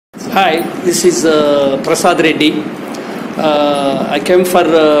Hi, this is Prasad Reddy. I came for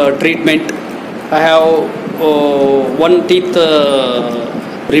treatment. I have one teeth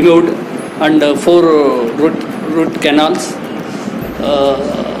removed and four root canals.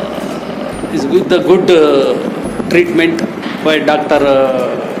 Is with the good treatment by Dr.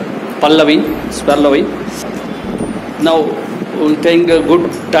 Pallavi. Now we take a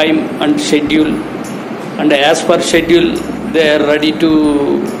good time and schedule, and as per schedule they are ready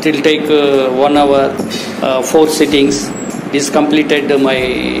to take 1 hour, 4 sittings. Is completed my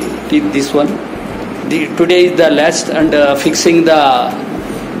teeth. This one. Today is the last, and fixing the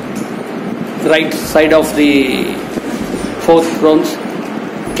right side of the 4th crowns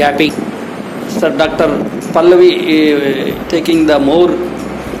capping. So Dr. Pallavi taking the more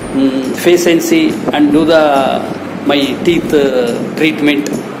efficiency and do the my teeth treatment.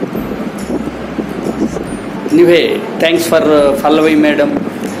 Anyway, thanks for Pallavi madam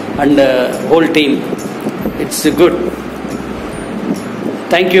and whole team. It's good.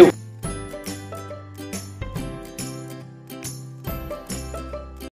 Thank you.